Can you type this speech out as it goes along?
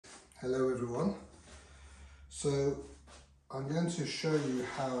Hello everyone. So I'm going to show you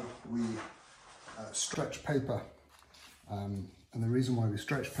how we stretch paper, and the reason why we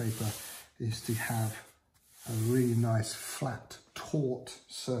stretch paper is to have a really nice flat taut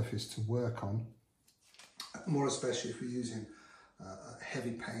surface to work on, more especially if we're using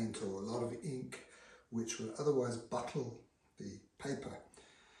heavy paint or a lot of ink which would otherwise buckle the paper.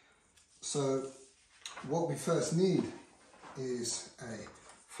 So what we first need is a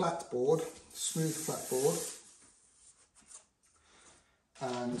flat board, smooth flat board,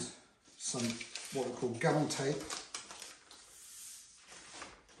 and some what we call gum tape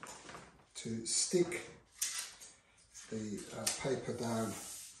to stick the paper down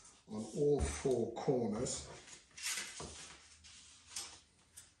on all four corners.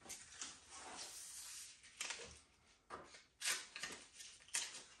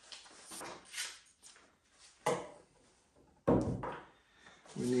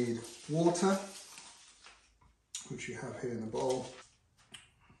 We need water, which you have here in the bowl,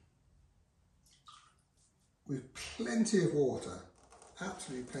 with plenty of water,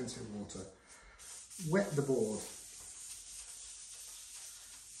 absolutely plenty of water. Wet the board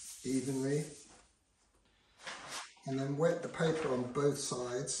evenly, and then wet the paper on both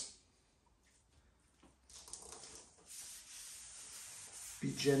sides.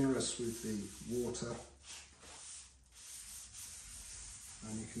 Be generous with the water.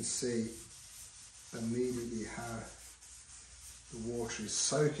 And you can see immediately how the water is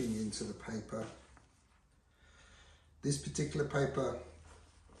soaking into the paper. This particular paper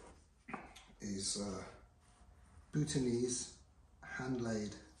is Bhutanese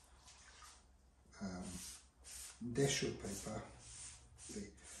hand-laid tissue paper.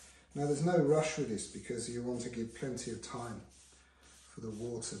 Now there's no rush with this because you want to give plenty of time for the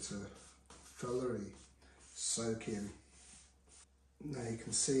water to thoroughly soak in. Now you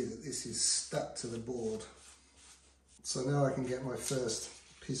can see that this is stuck to the board. So now I can get my first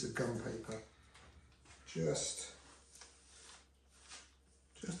piece of gum paper. Just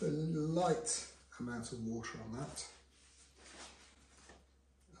a light amount of water on that.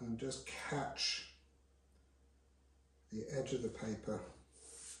 And just catch the edge of the paper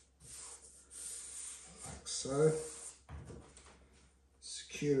like so.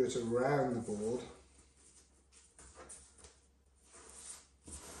 Secure it around the board.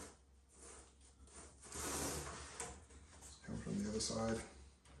 From the other side.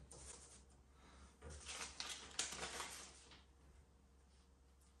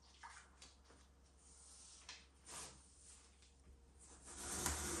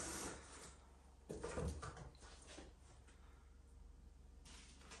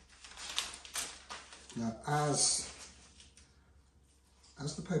 Now as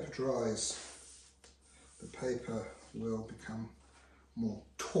the paper dries, the paper will become more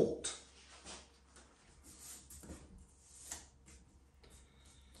taut.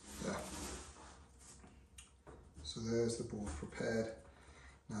 So there's the board prepared.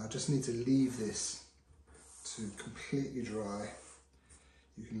 Now I just need to leave this to completely dry.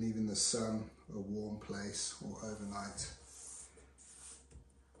 You can leave in the sun, a warm place, or overnight.